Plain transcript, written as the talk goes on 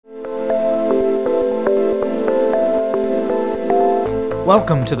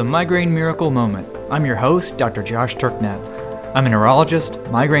Welcome to the Migraine Miracle Moment. I'm your host, Dr. Josh Turknet. I'm a neurologist,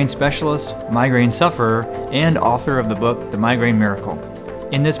 migraine specialist, migraine sufferer, and author of the book, The Migraine Miracle.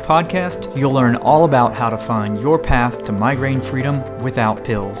 In this podcast, you'll learn all about how to find your path to migraine freedom without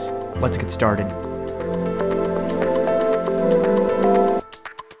pills. Let's get started.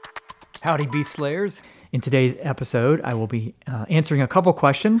 Howdy, Beast Slayers. In today's episode, I will be answering a couple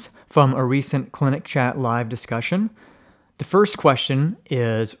questions from a recent Clinic Chat live discussion. The first question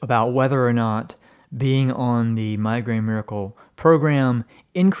is about whether or not being on the Migraine Miracle program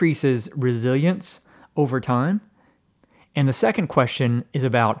increases resilience over time. And the second question is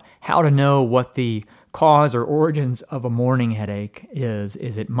about how to know what the cause or origins of a morning headache is.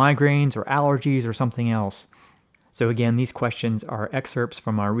 Is it migraines or allergies or something else? So again, these questions are excerpts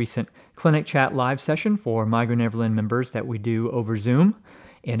from our recent Clinic Chat live session for Migraine Neverland members that we do over Zoom.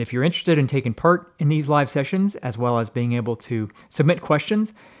 And if you're interested in taking part in these live sessions, as well as being able to submit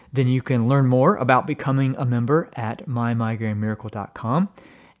questions, then you can learn more about becoming a member at mymigrainemiracle.com.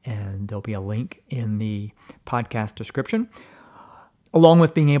 And there'll be a link in the podcast description. Along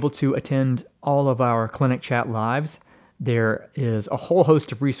with being able to attend all of our Clinic Chat lives, there is a whole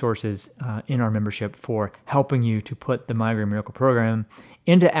host of resources in our membership for helping you to put the Migraine Miracle program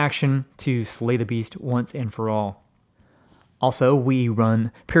into action to slay the beast once and for all. Also, we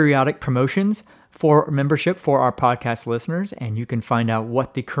run periodic promotions for membership for our podcast listeners, and you can find out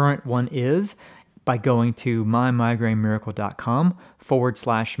what the current one is by going to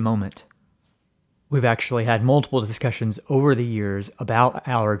mymigrainemiracle.com/moment. We've actually had multiple discussions over the years about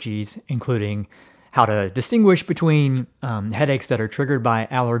allergies, including how to distinguish between headaches that are triggered by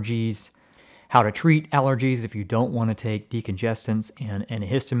allergies, how to treat allergies if you don't want to take decongestants and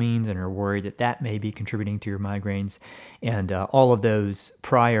antihistamines and are worried that that may be contributing to your migraines. And all of those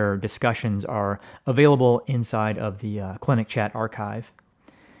prior discussions are available inside of the Clinic Chat archive.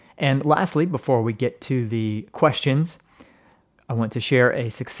 And lastly, before we get to the questions, I want to share a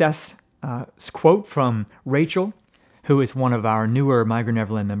success quote from Rachel, who is one of our newer Migraine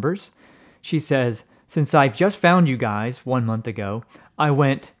Neverland members. She says, "Since I've just found you guys 1 month ago, I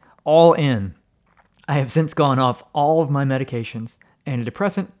went all in. I have since gone off all of my medications,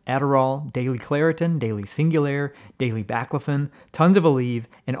 antidepressant, Adderall, daily Claritin, daily Singulair, daily Baclofen, tons of Aleve,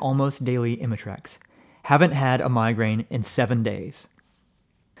 and almost daily Imitrex. Haven't had a migraine in 7 days."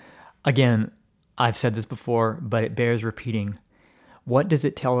 Again, I've said this before, but it bears repeating. What does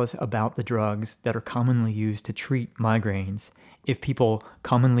it tell us about the drugs that are commonly used to treat migraines if people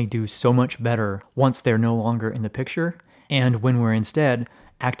commonly do so much better once they're no longer in the picture, and when we're instead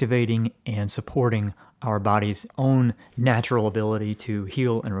activating and supporting our body's own natural ability to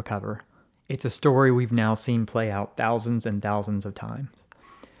heal and recover? It's a story we've now seen play out thousands and thousands of times.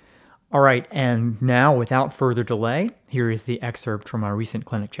 All right, and now without further delay, here is the excerpt from our recent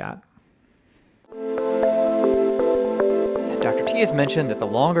Clinic Chat. Dr. T has mentioned that the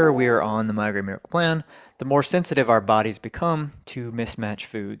longer we are on the Migraine Miracle Plan, the more sensitive our bodies become to mismatched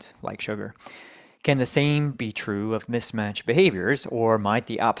foods like sugar. Can the same be true of mismatched behaviors, or might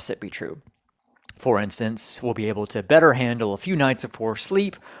the opposite be true? For instance, we'll be able to better handle a few nights of poor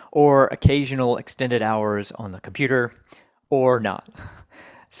sleep or occasional extended hours on the computer, or not.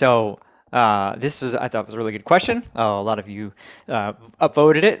 So this is, I thought, was a really good question. A lot of you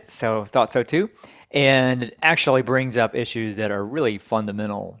upvoted it, so thought so too. And it actually brings up issues that are really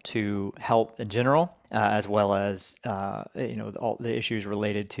fundamental to health in general, as well as all the issues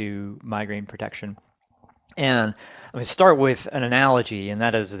related to migraine protection. And I'm going to start with an analogy, and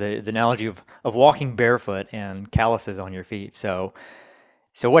that is the analogy of walking barefoot and calluses on your feet. So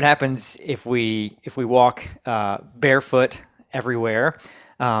what happens if we walk barefoot everywhere?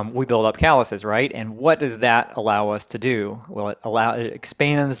 We build up calluses, right? And what does that allow us to do? Well, it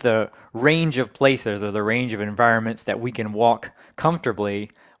expands the range of places or the range of environments that we can walk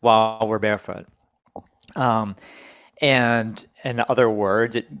comfortably while we're barefoot. And in other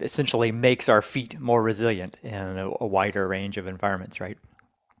words, it essentially makes our feet more resilient in a wider range of environments, right?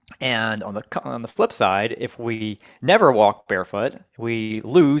 And on the flip side, if we never walk barefoot, we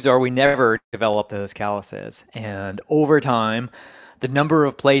lose or we never develop those calluses. And over time, the number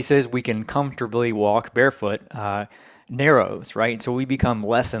of places we can comfortably walk barefoot narrows, right? So we become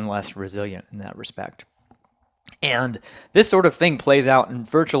less and less resilient in that respect. And this sort of thing plays out in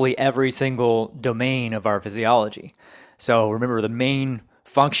virtually every single domain of our physiology. So remember, the main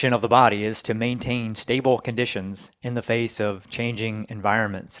function of the body is to maintain stable conditions in the face of changing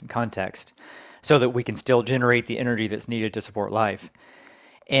environments and context so that we can still generate the energy that's needed to support life.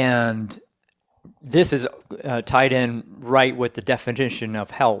 And this is tied in right with the definition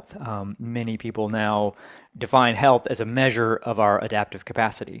of health. Many people now define health as a measure of our adaptive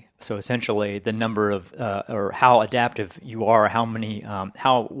capacity. So essentially, the number of or how adaptive you are,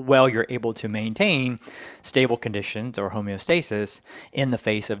 how well you're able to maintain stable conditions or homeostasis in the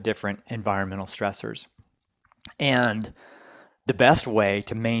face of different environmental stressors. And the best way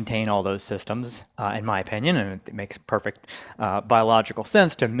to maintain all those systems, in my opinion, and it makes perfect biological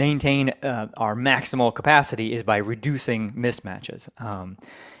sense, to maintain our maximal capacity is by reducing mismatches.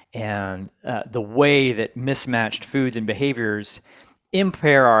 And the way that mismatched foods and behaviors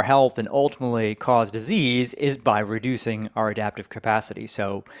impair our health and ultimately cause disease is by reducing our adaptive capacity.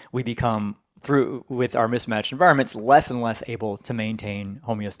 So we become, with our mismatched environments, less and less able to maintain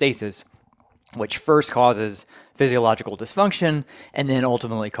homeostasis, which first causes physiological dysfunction and then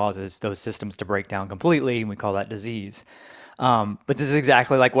ultimately causes those systems to break down completely, and we call that disease. But this is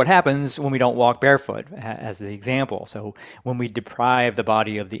exactly like what happens when we don't walk barefoot, as the example. So when we deprive the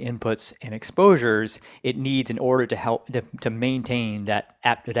body of the inputs and exposures it needs in order to help to maintain that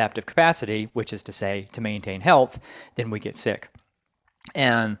adaptive capacity, which is to say to maintain health, then we get sick.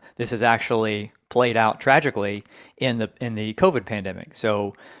 And this is actually played out tragically in the COVID pandemic.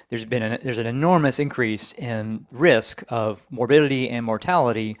 So there's an enormous increase in risk of morbidity and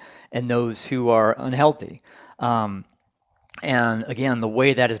mortality in those who are unhealthy. And again, the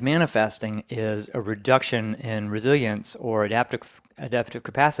way that is manifesting is a reduction in resilience or adaptive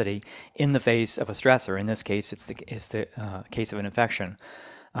capacity in the face of a stressor. In this case, it's the case of an infection.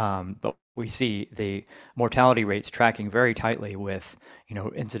 But we see the mortality rates tracking very tightly with,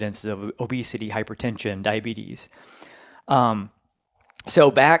 incidences of obesity, hypertension, diabetes.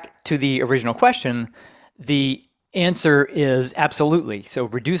 So back to the original question, the answer is absolutely. So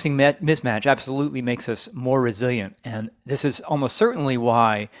reducing mismatch absolutely makes us more resilient. And this is almost certainly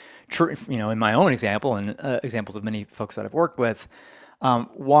why, in my own example and examples of many folks that I've worked with,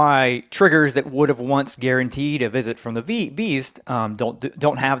 why triggers that would have once guaranteed a visit from the beast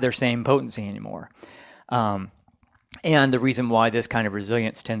don't have their same potency anymore. And the reason why this kind of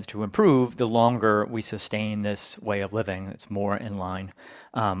resilience tends to improve the longer we sustain this way of living. It's more in line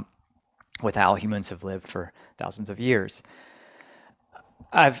with how humans have lived for thousands of years.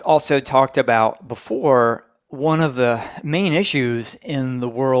 I've also talked about before, one of the main issues in the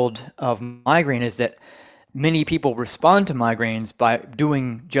world of migraine is that many people respond to migraines by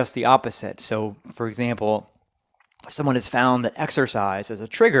doing just the opposite. So, for example, if someone has found that exercise is a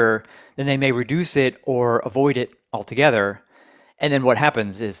trigger, then they may reduce it or avoid it altogether. And then what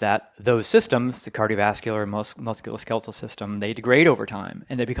happens is that those systems, the cardiovascular and musculoskeletal system, they degrade over time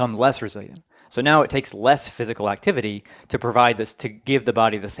and they become less resilient. So now it takes less physical activity to provide this, to give the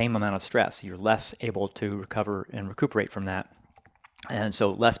body the same amount of stress. You're less able to recover and recuperate from that. And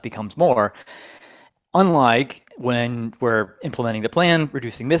so less becomes more. Unlike when we're implementing the plan,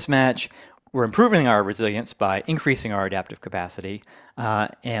 reducing mismatch, we're improving our resilience by increasing our adaptive capacity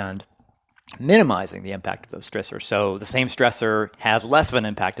and minimizing the impact of those stressors. So the same stressor has less of an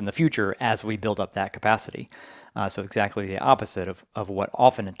impact in the future as we build up that capacity. So exactly the opposite of what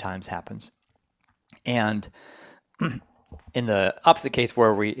oftentimes happens. And in the opposite case,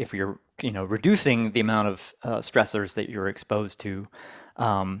 where if you're reducing the amount of stressors that you're exposed to,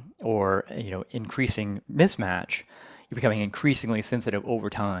 or increasing mismatch, you're becoming increasingly sensitive over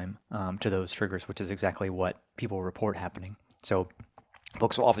time to those triggers, which is exactly what people report happening. So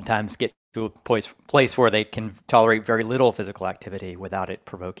folks will oftentimes get to a place where they can tolerate very little physical activity without it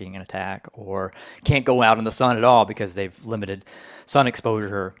provoking an attack, or can't go out in the sun at all because they've limited sun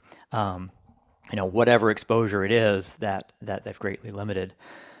exposure. Whatever exposure it is that they've greatly limited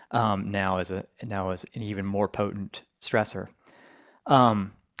now is an even more potent stressor.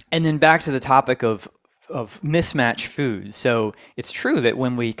 And then back to the topic of mismatched foods. So it's true that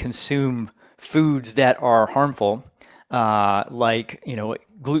when we consume foods that are harmful, like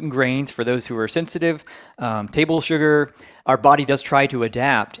gluten grains for those who are sensitive, table sugar, our body does try to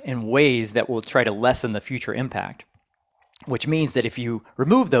adapt in ways that will try to lessen the future impact. Which means that if you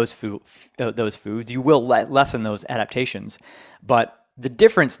remove those foods, you will lessen those adaptations. But the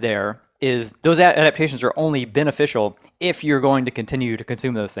difference there is those adaptations are only beneficial if you're going to continue to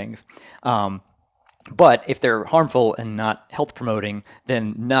consume those things. But if they're harmful and not health promoting,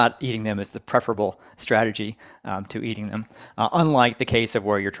 then not eating them is the preferable strategy to eating them. Unlike the case of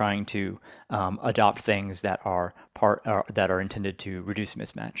where you're trying to adopt things that are intended to reduce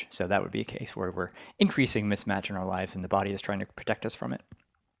mismatch. So that would be a case where we're increasing mismatch in our lives and the body is trying to protect us from it.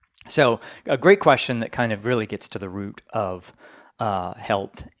 So a great question that kind of really gets to the root of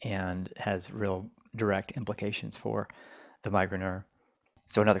health and has real direct implications for the migraineur.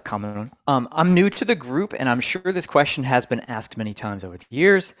 So another common one. I'm new to the group, and I'm sure this question has been asked many times over the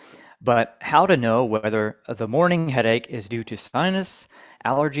years, but how to know whether the morning headache is due to sinus,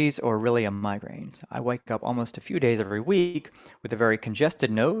 allergies, or really a migraine. So I wake up almost a few days every week with a very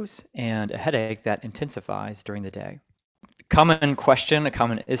congested nose and a headache that intensifies during the day. Common question, a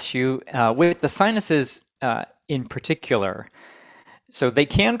common issue with the sinuses in particular. So they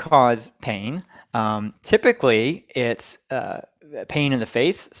can cause pain. Typically, it's pain in the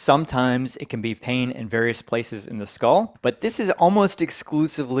face. Sometimes it can be pain in various places in the skull, but this is almost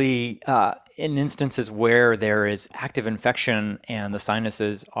exclusively in instances where there is active infection and the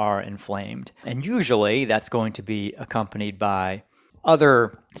sinuses are inflamed. And usually that's going to be accompanied by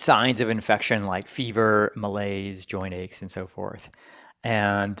other signs of infection like fever, malaise, joint aches, and so forth.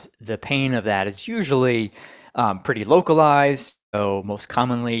 And the pain of that is usually pretty localized. So most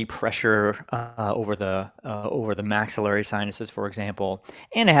commonly pressure over the maxillary sinuses, for example,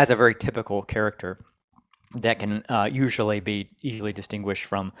 and it has a very typical character that can usually be easily distinguished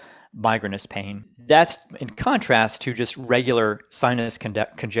from migrainous pain. That's in contrast to just regular sinus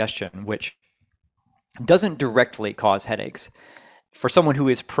congestion, which doesn't directly cause headaches. For someone who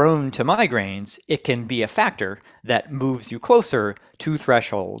is prone to migraines, it can be a factor that moves you closer to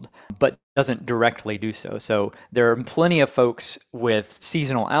threshold, but doesn't directly do so. So there are plenty of folks with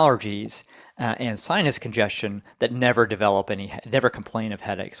seasonal allergies and sinus congestion that never complain of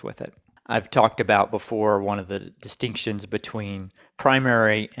headaches with it. I've talked about before one of the distinctions between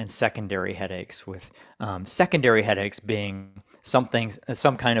primary and secondary headaches, with secondary headaches being some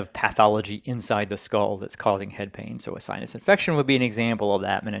kind of pathology inside the skull that's causing head pain. So a sinus infection would be an example of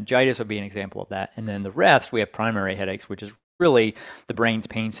that. Meningitis would be an example of that. And then the rest, we have primary headaches, which is really the brain's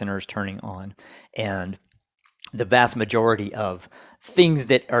pain centers turning on. And the vast majority of things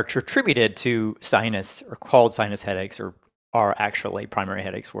that are attributed to sinus or called sinus headaches are actually primary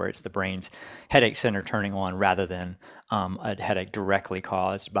headaches, where it's the brain's headache center turning on rather than a headache directly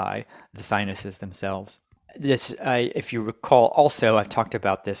caused by the sinuses themselves. This, if you recall, also I've talked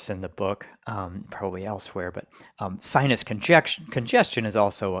about this in the book, probably elsewhere, but sinus congestion is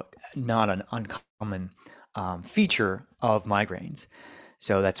also not an uncommon feature of migraines.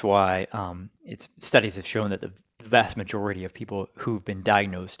 So that's why studies have shown that the vast majority of people who've been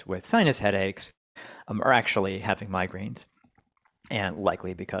diagnosed with sinus headaches are actually having migraines, and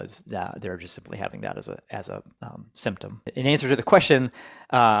likely because they're just simply having that as a symptom. In answer to the question,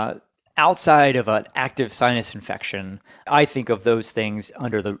 outside of an active sinus infection, I think of those things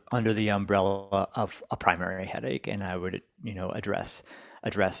under the umbrella of a primary headache, and I would address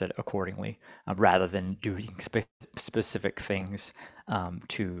it accordingly, rather than doing specific things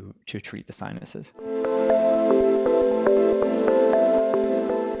to treat the sinuses.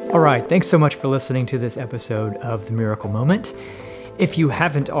 All right, thanks so much for listening to this episode of The Miracle Moment. If you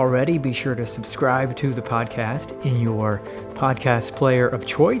haven't already, be sure to subscribe to the podcast in your podcast player of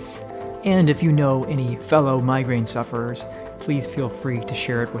choice. And if you know any fellow migraine sufferers, please feel free to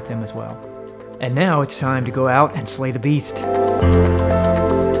share it with them as well. And now it's time to go out and slay the beast.